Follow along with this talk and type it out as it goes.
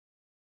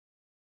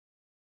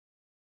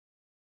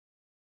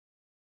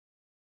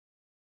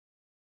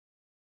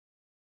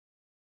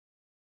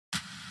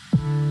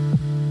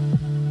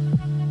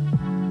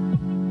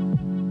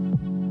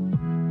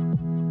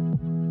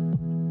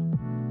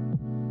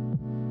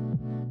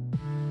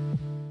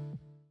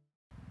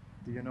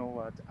know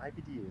what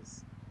IBD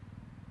is?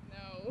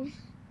 No.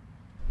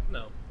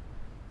 No.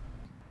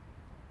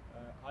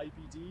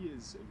 IBD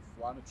is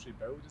inflammatory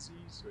bowel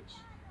disease, which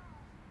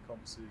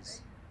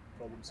encompasses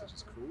problems such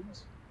as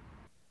Crohn's.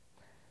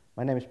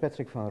 My name is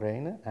Patrick van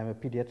Rheenen. I'm a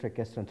pediatric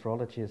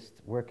gastroenterologist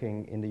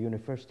working in the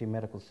University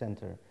Medical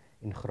Center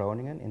in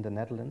Groningen in the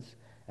Netherlands,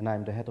 and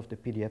I'm the head of the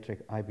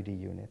Pediatric IBD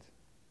Unit.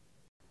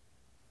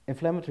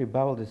 Inflammatory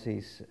bowel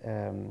disease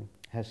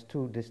has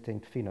two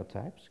distinct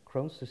phenotypes,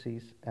 Crohn's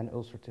disease and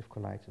ulcerative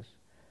colitis.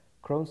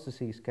 Crohn's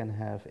disease can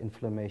have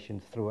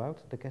inflammation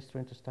throughout the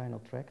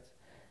gastrointestinal tract,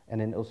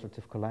 and in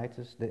ulcerative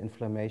colitis, the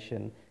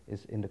inflammation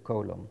is in the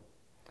colon.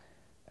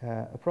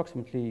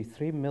 Approximately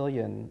 3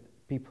 million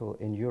people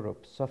in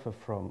Europe suffer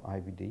from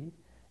IBD,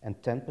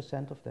 and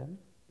 10% of them,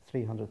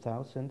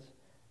 300,000,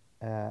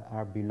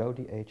 are below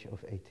the age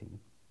of 18.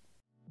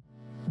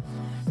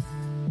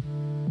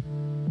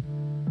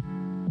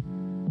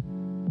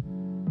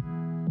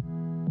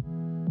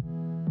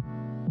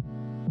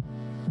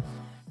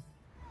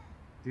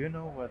 Do you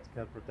know what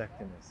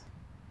Calprotectin is?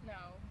 No.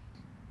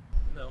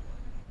 No.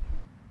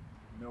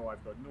 No,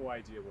 I've got no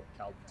idea what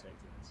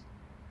Calprotectin is.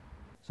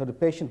 So the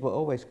patient will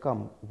always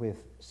come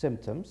with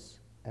symptoms,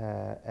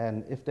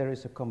 and if there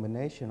is a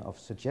combination of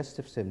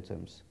suggestive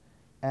symptoms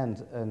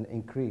and an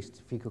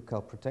increased fecal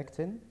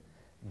calprotectin,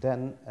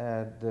 then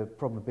the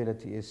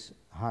probability is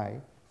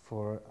high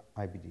for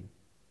IBD.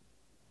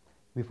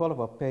 We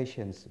follow up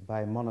patients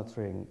by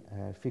monitoring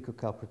fecal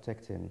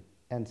calprotectin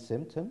and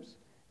symptoms,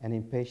 and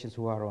in patients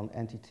who are on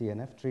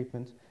anti-TNF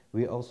treatment,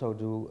 we also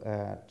do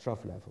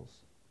trough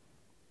levels.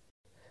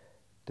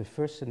 The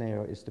first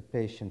scenario is the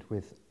patient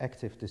with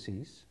active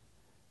disease,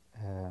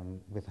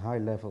 with high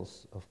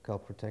levels of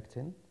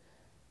calprotectin,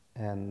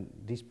 and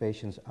these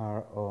patients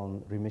are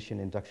on remission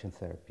induction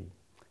therapy.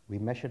 We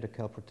measure the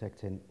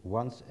calprotectin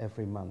once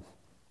every month.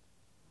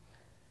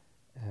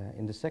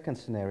 In the second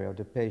scenario,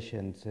 the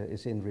patient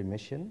is in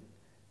remission,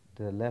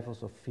 the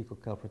levels of fecal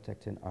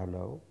calprotectin are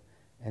low,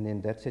 and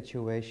in that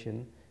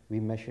situation, we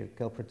measure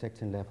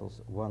calprotectin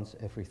levels once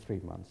every 3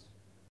 months.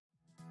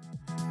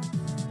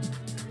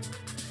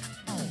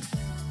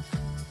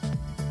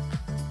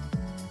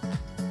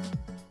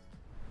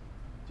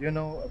 Do you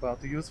know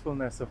about the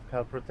usefulness of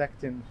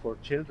calprotectin for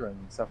children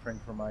suffering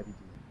from IBD?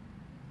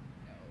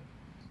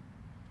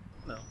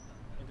 No,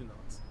 I do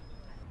not.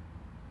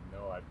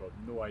 No, I've got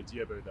no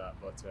idea about that,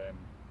 but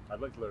I'd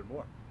like to learn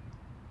more.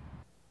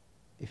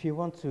 If you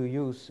want to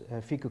use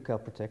fecal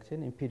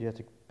calprotectin in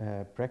pediatric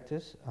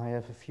practice, I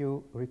have a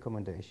few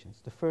recommendations.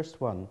 The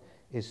first one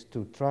is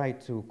to try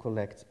to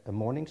collect a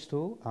morning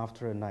stool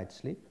after a night's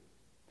sleep.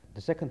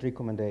 The second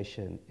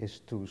recommendation is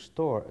to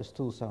store a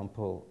stool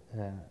sample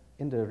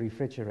in the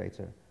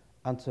refrigerator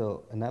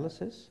until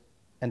analysis.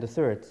 And the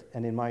third,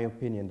 and in my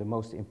opinion the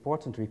most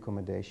important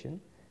recommendation,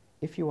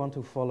 if you want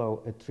to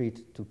follow a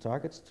treat to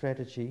target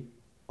strategy,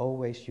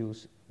 always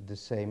use the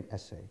same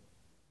assay.